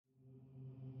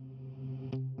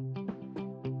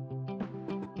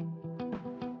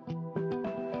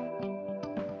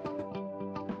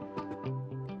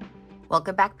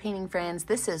Welcome back, painting friends.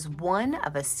 This is one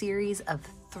of a series of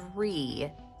 3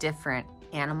 different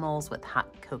animals with hot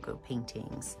cocoa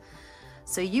paintings.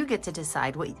 So you get to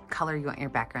decide what color you want your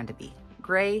background to be.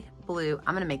 Gray, blue,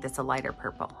 I'm gonna make this a lighter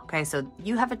purple. Okay, so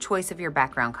you have a choice of your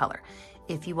background color.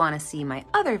 If you wanna see my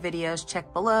other videos,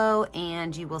 check below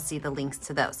and you will see the links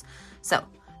to those. So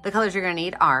the colors you're gonna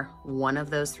need are one of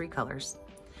those 3 colors.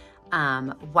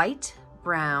 White,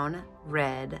 brown,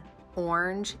 red,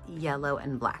 orange, yellow,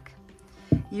 and black.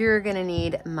 You're gonna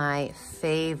need my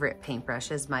favorite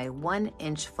paintbrushes, my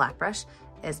 1-inch flat brush,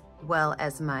 as well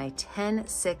as my 10,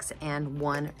 6, and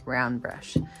 1 round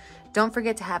brush. Don't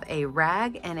forget to have a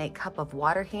rag and a cup of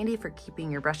water handy for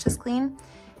keeping your brushes clean.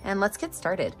 And let's get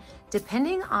started.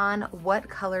 Depending on what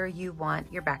color you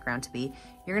want your background to be,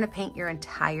 you're gonna paint your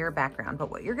entire background. But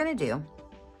what you're gonna do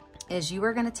is you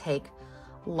are gonna take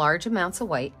large amounts of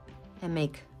white and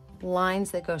make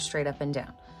lines that go straight up and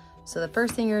down. So the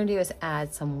first thing you're gonna do is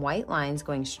add some white lines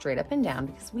going straight up and down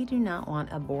because we do not want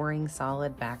a boring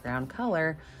solid background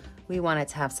color. We want it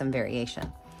to have some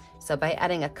variation. So by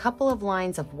adding a couple of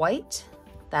lines of white,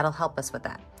 that'll help us with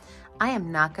that. I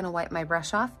am not gonna wipe my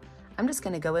brush off. I'm just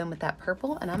gonna go in with that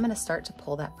purple and I'm gonna start to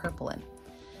pull that purple in.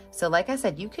 So like I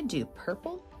said, you could do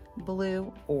purple,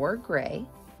 blue, or gray,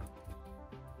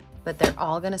 but they're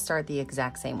all gonna start the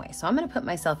exact same way. So I'm gonna put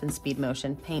myself in speed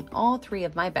motion, paint all 3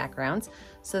 of my backgrounds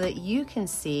so that you can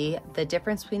see the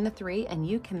difference between the 3 and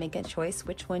you can make a choice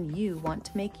which one you want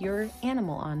to make your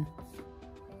animal on.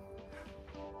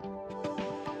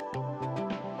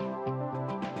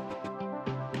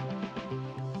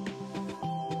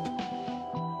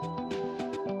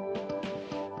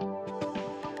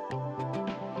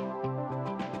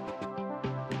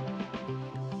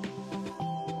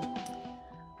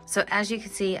 So as you can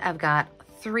see, I've got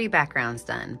 3 backgrounds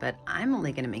done, but I'm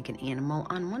only gonna make an animal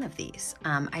on one of these.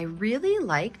 I really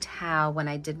liked how when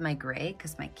I did my gray,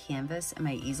 because my canvas and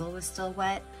my easel was still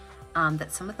wet,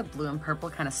 that some of the blue and purple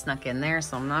kind of snuck in there.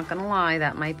 So I'm not gonna lie,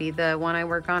 that might be the one I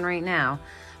work on right now.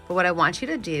 But what I want you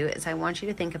to do is I want you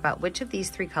to think about which of these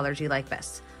 3 colors you like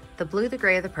best. The blue, the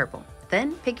gray, or the purple.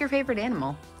 Then pick your favorite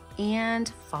animal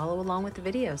and follow along with the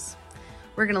videos.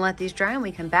 We're gonna let these dry and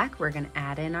when we come back, we're gonna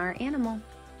add in our animal.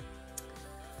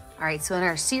 All right, so in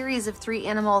our series of 3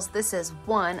 animals, this is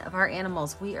one of our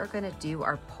animals. We are gonna do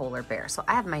our polar bear. So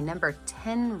I have my number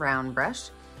 10 round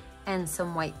brush and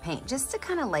some white paint just to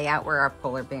kind of lay out where our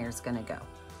polar bear is gonna go.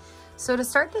 So to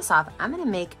start this off, I'm gonna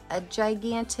make a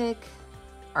gigantic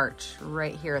arch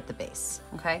right here at the base,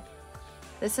 okay?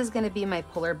 This is gonna be my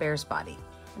polar bear's body.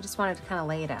 I just wanted to kind of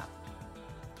lay it out.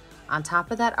 On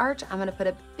top of that arch, I'm gonna put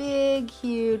a big,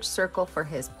 huge circle for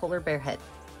his polar bear head.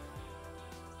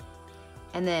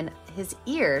 And then his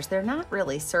ears, they're not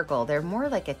really circle, they're more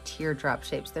like a teardrop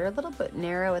shapes. They're a little bit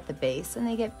narrow at the base and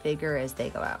they get bigger as they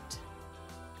go out.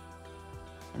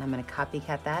 And I'm gonna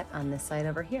copycat that on this side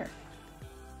over here.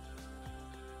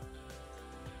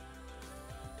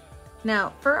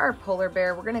 Now for our polar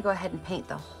bear, we're gonna go ahead and paint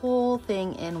the whole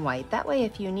thing in white. That way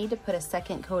if you need to put a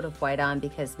second coat of white on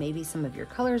because maybe some of your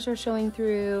colors are showing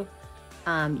through,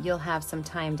 you'll have some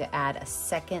time to add a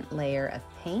second layer of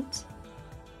paint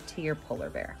to your polar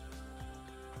bear.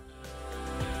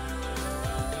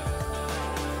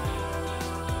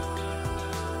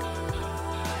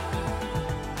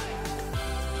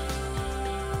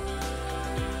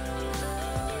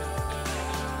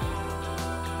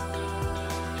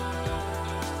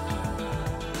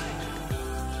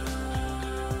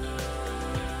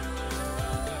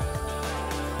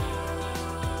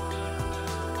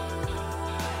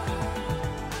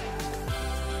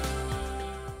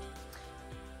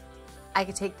 I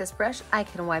could take this brush, I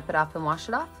can wipe it off and wash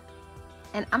it off.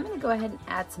 And I'm gonna go ahead and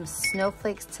add some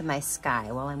snowflakes to my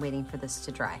sky while I'm waiting for this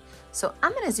to dry. So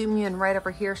I'm gonna zoom you in right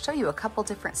over here, show you a couple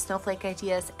different snowflake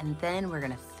ideas, and then we're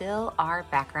gonna fill our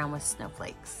background with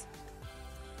snowflakes.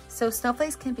 So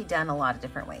snowflakes can be done a lot of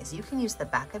different ways. You can use the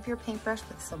back of your paintbrush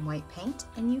with some white paint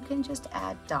and you can just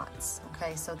add dots,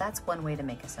 okay? So that's one way to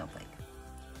make a snowflake.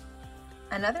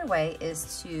 Another way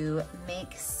is to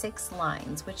make 6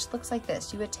 lines, which looks like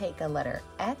this. You would take a letter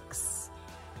X,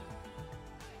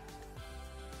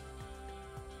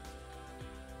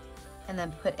 and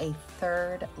then put a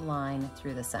 3rd line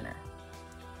through the center.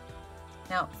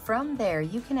 Now from there,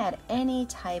 you can add any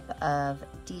type of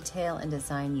detail and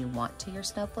design you want to your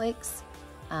snowflakes.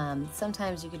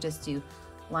 Sometimes you could just do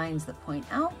lines that point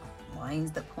out, lines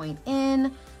that point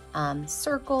in,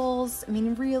 circles. I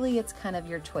mean, really, it's kind of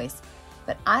your choice.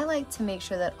 But I like to make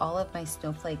sure that all of my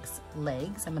snowflakes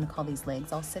legs, I'm gonna call these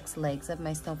legs, all 6 legs of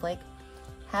my snowflake,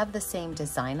 have the same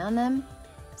design on them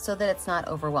so that it's not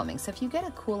overwhelming. So if you get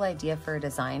a cool idea for a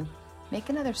design, make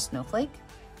another snowflake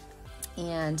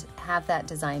and have that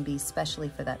design be specially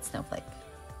for that snowflake.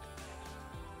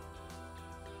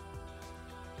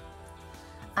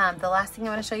 The last thing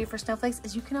I want to show you for snowflakes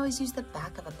is you can always use the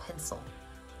back of a pencil.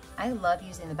 I love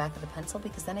using the back of the pencil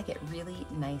because then I get really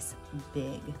nice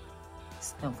big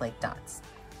snowflake dots.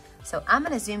 So I'm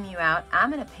going to zoom you out.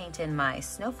 I'm going to paint in my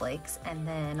snowflakes and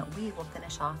then we will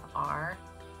finish off our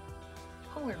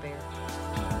polar bear.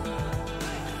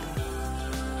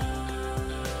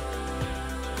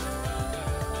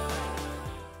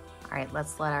 All right,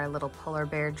 let's let our little polar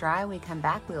bear dry. When we come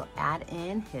back, we'll add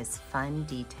in his fun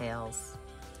details.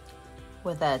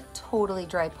 With a totally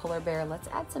dry polar bear, let's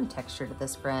add some texture to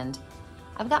this friend.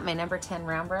 I've got my number 10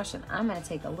 round brush and I'm gonna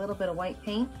take a little bit of white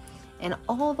paint and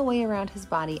all the way around his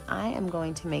body, I am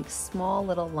going to make small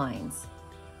little lines.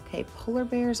 Okay, polar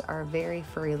bears are very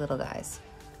furry little guys.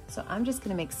 So I'm just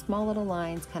gonna make small little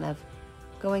lines kind of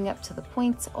going up to the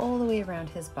points all the way around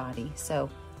his body.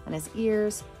 So on his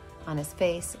ears, on his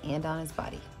face, and on his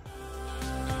body.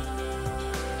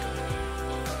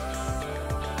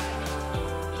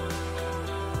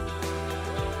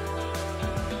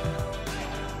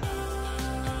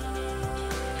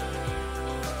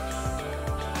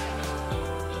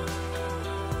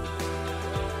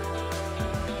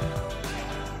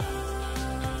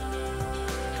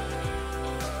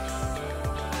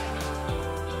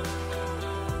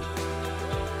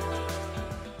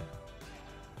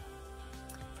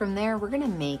 From there, we're gonna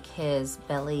make his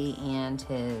belly and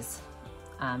his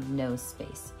nose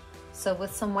space. So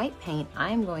with some white paint,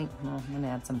 I'm gonna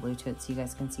add some blue to it so you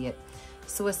guys can see it.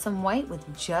 So with some white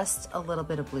with just a little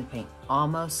bit of blue paint,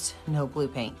 almost no blue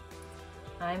paint,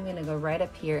 I'm gonna go right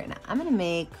up here and I'm gonna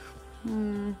make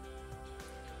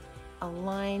a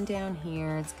line down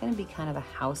here. It's gonna be kind of a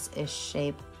house-ish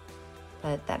shape,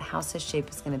 but that house-ish shape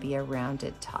is gonna be a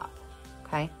rounded top,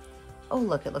 okay? Oh,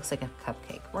 look, it looks like a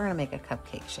cupcake. We're gonna make a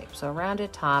cupcake shape. So a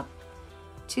rounded top,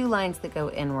 2 lines that go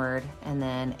inward, and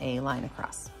then a line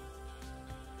across.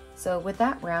 So with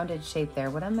that rounded shape there,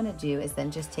 what I'm gonna do is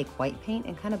then just take white paint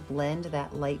and kind of blend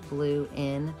that light blue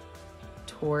in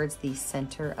towards the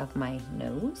center of my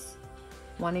nose.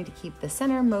 Wanting to keep the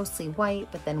center mostly white,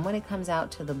 but then when it comes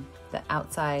out to the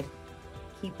outside,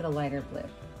 keep it a lighter blue.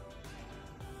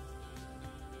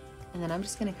 And then I'm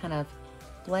just gonna kind of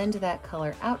blend that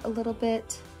color out a little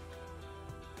bit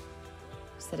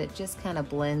so that it just kind of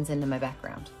blends into my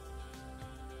background.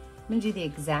 I'm gonna do the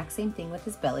exact same thing with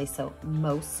his belly, so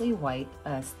mostly white,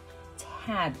 a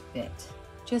tad bit,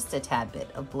 just a tad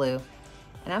bit of blue.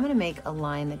 And I'm gonna make a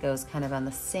line that goes kind of on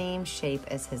the same shape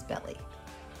as his belly.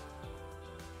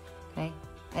 Okay,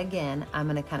 again, I'm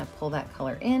gonna kind of pull that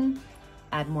color in,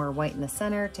 add more white in the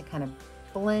center to kind of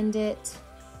blend it.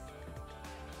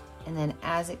 And then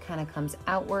as it kind of comes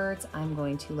outwards, I'm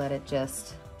going to let it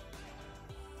just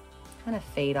kind of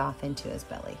fade off into his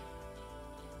belly.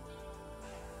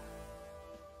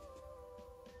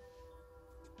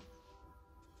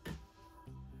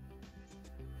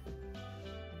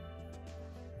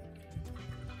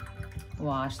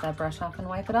 Wash that brush off and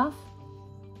wipe it off.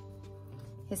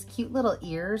 His cute little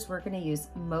ears, we're going to use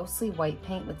mostly white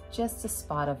paint with just a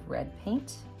spot of red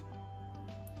paint.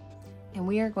 And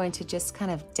we are going to just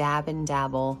kind of dab and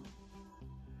dabble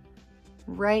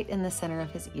right in the center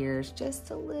of his ears,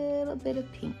 just a little bit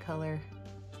of pink color.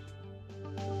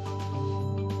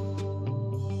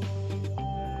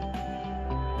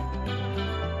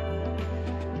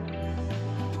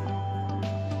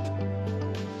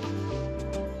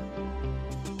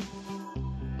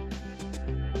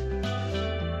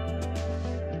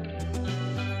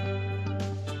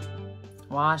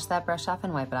 Wash that brush off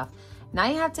and wipe it off. Now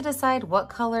you have to decide what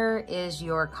color is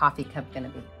your coffee cup gonna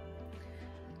be.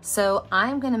 So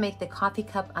I'm gonna make the coffee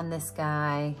cup on this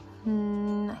guy,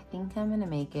 I think I'm gonna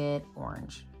make it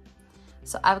orange.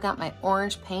 So I've got my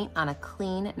orange paint on a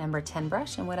clean number 10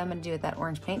 brush, and what I'm gonna do with that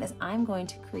orange paint is I'm going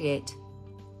to create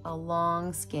a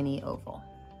long skinny oval.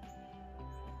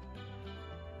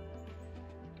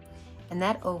 And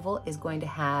that oval is going to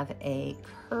have a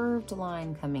curved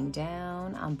line coming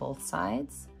down on both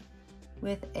sides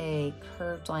with a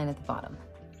curved line at the bottom.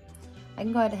 I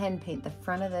can go ahead and paint the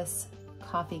front of this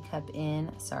coffee cup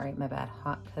in, sorry, my bad,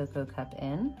 hot cocoa cup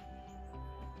in.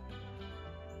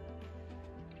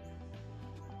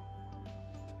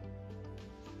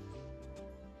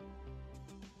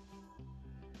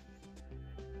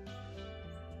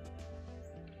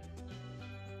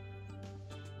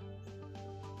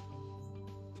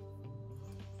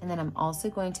 And then I'm also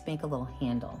going to make a little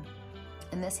handle.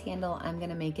 And this handle, I'm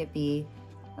gonna make it be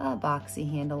a boxy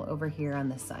handle over here on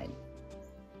this side.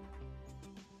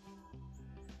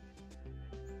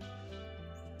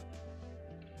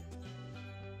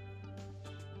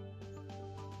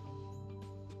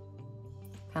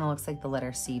 Kind of looks like the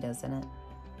letter C, doesn't it?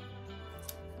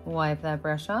 Wipe that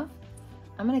brush off.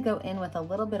 I'm gonna go in with a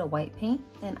little bit of white paint,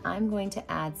 and I'm going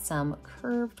to add some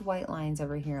curved white lines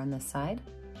over here on this side,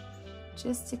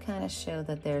 just to kind of show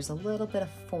that there's a little bit of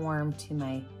form to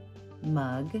my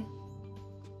mug.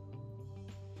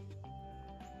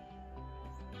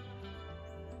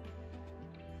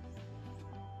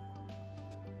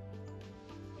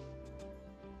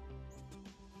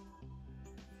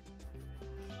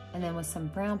 And then with some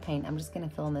brown paint, I'm just gonna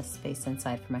fill in this space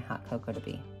inside for my hot cocoa to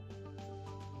be.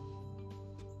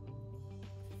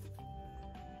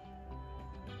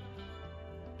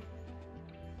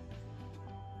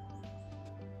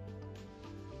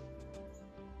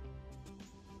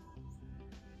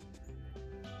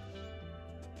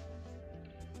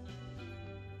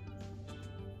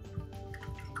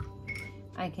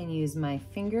 I can use my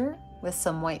finger with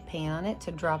some white paint on it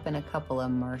to drop in a couple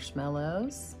of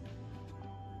marshmallows.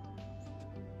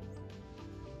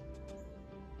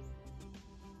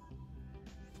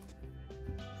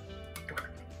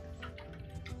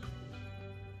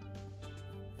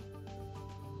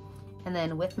 And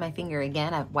then with my finger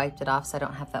again, I've wiped it off so I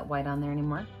don't have that white on there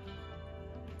anymore.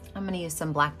 I'm gonna use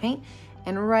some black paint,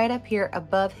 and right up here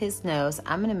above his nose,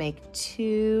 I'm gonna make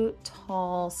 2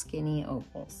 tall, skinny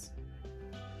ovals.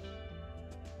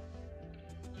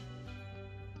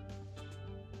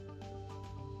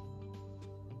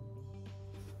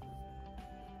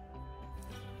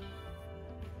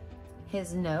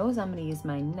 His nose, I'm gonna use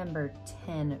my number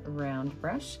 10 round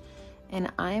brush, and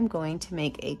I'm going to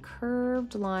make a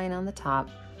curved line on the top.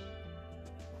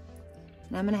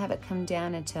 And I'm gonna have it come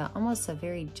down into almost a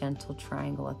very gentle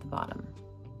triangle at the bottom.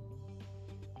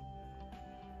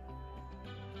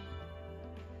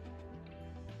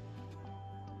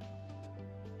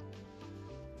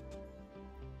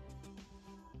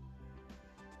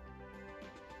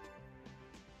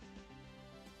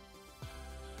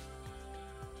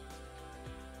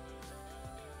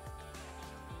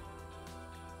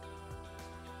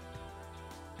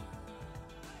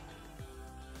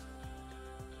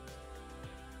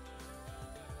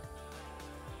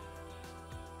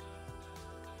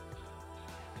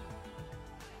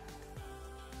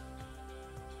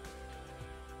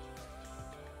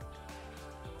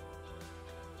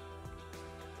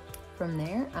 From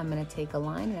there, I'm gonna take a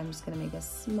line and I'm just gonna make a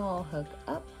small hook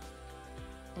up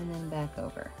and then back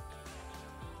over.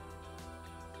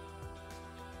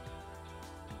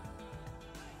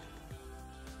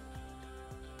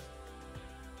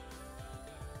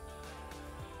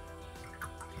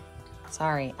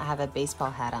 Sorry, I have a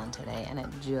baseball hat on today and it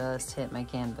just hit my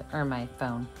canvas or my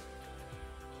phone.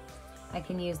 I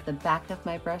can use the back of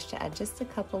my brush to add just a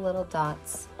couple little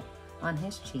dots on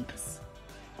his cheeks.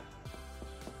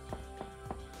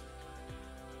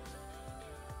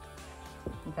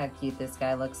 Look how cute this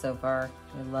guy looks so far.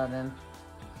 I love him.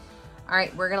 All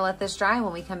right, we're gonna let this dry.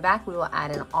 When we come back, we will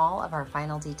add in all of our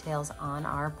final details on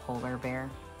our polar bear.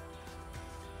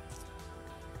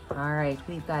 All right,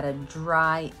 we've got a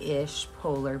dry-ish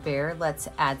polar bear. Let's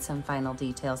add some final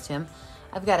details to him.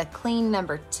 I've got a clean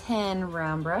number 10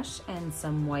 round brush and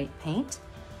some white paint.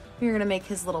 We're gonna make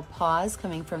his little paws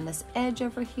coming from this edge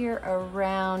over here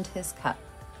around his cup.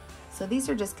 So these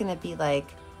are just gonna be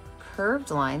like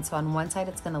curved lines. So on one side,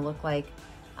 it's gonna look like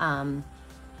a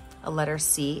letter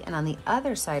C, and on the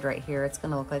other side right here, it's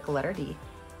gonna look like a letter D.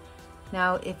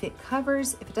 Now, if it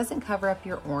doesn't cover up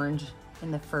your orange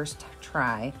in the first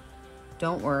try,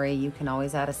 don't worry, you can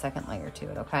always add a second layer to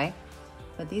it, okay?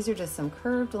 But these are just some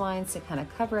curved lines to kind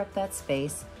of cover up that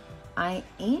space. I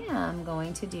am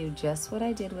going to do just what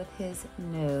I did with his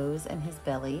nose and his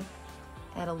belly.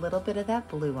 Add a little bit of that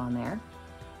blue on there,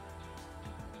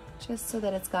 just so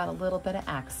that it's got a little bit of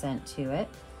accent to it,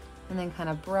 and then kind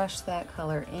of brush that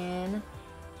color in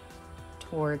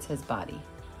towards his body.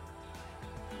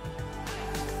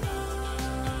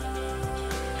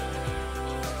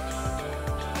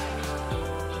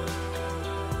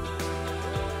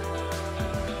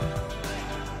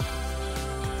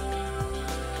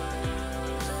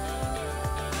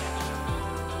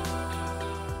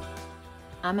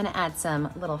 I'm gonna add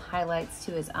some little highlights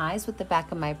to his eyes with the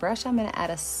back of my brush. I'm gonna add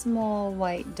a small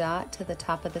white dot to the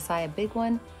top of this eye, a big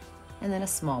one, and then a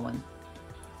small one.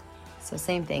 So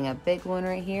same thing, a big one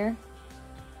right here,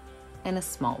 and a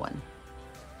small one.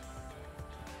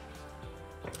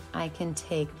 I can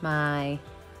take my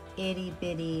itty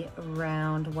bitty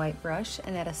round white brush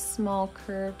and add a small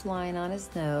curved line on his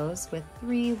nose with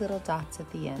 3 little dots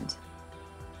at the end.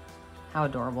 How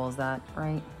adorable is that,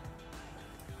 right?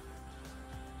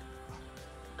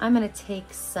 I'm gonna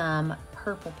take some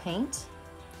purple paint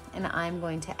and I'm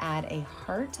going to add a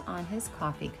heart on his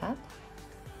coffee cup.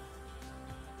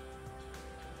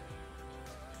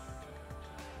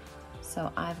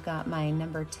 So I've got my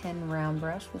number 10 round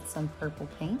brush with some purple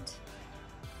paint.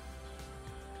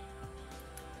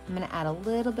 I'm going to add a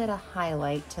little bit of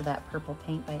highlight to that purple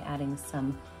paint by adding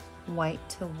some white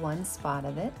to one spot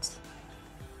of it.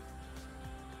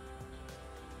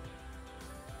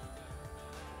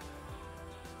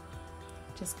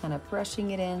 Just kind of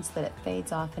brushing it in so that it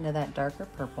fades off into that darker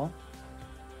purple.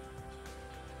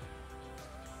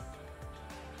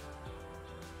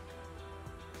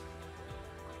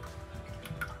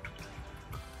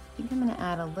 I think I'm going to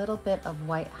add a little bit of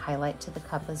white highlight to the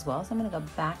cup as well. So I'm going to go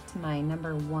back to my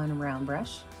number 1 round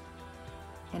brush,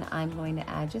 and I'm going to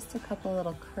add just a couple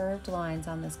little curved lines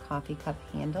on this coffee cup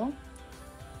handle,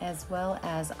 as well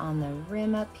as on the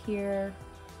rim up here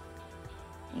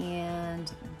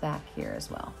and back here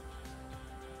as well.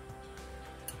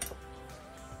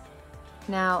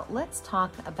 Now let's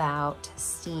talk about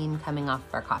steam coming off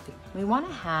of our coffee. We want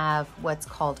to have what's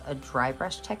called a dry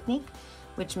brush technique,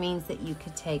 which means that you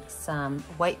could take some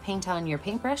white paint on your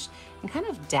paintbrush and kind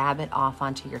of dab it off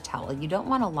onto your towel. You don't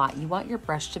want a lot. You want your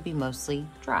brush to be mostly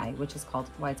dry, which is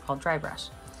why it's called dry brush.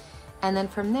 And then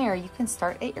from there, you can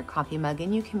start at your coffee mug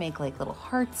and you can make like little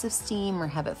hearts of steam or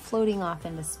have it floating off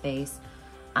into space.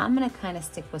 I'm gonna kind of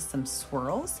stick with some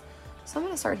swirls. So I'm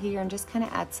gonna start here and just kind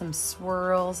of add some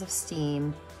swirls of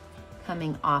steam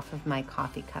coming off of my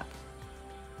coffee cup.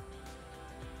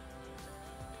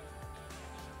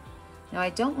 Now I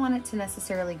don't want it to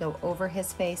necessarily go over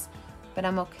his face, but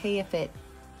I'm okay if it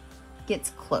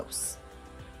gets close.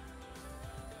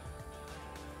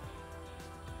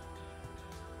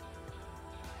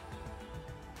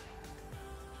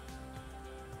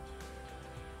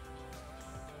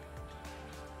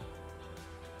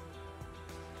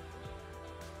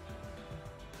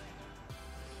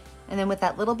 And then with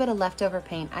that little bit of leftover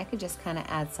paint, I could just kind of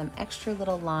add some extra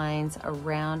little lines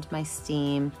around my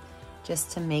steam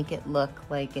just to make it look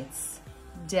like it's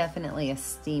definitely a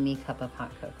steamy cup of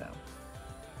hot cocoa.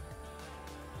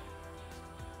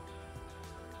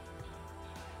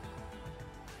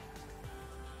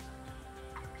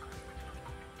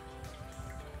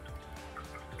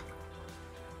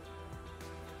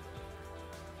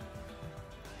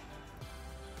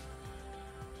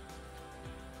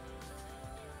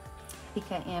 I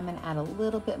think I am going to add a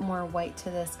little bit more white to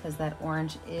this because that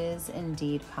orange is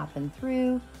indeed popping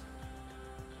through.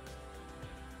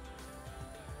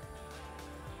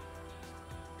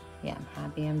 Yeah, I'm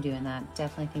happy I'm doing that.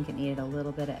 Definitely think it needed a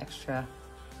little bit of extra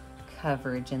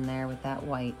coverage in there with that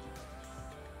white.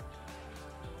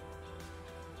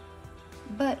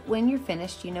 But when you're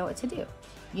finished, you know what to do.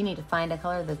 You need to find a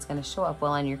color that's going to show up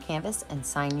well on your canvas and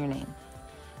sign your name.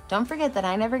 Don't forget that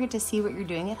I never get to see what you're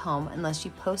doing at home unless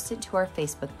you post it to our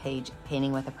Facebook page,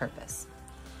 Painting with a Purpose.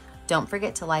 Don't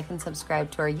forget to like and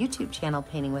subscribe to our YouTube channel,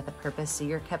 Painting with a Purpose, so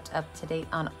you're kept up to date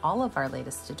on all of our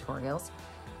latest tutorials.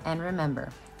 And remember,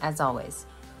 as always,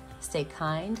 stay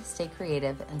kind, stay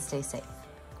creative, and stay safe.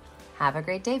 Have a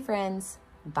great day, friends.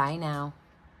 Bye now.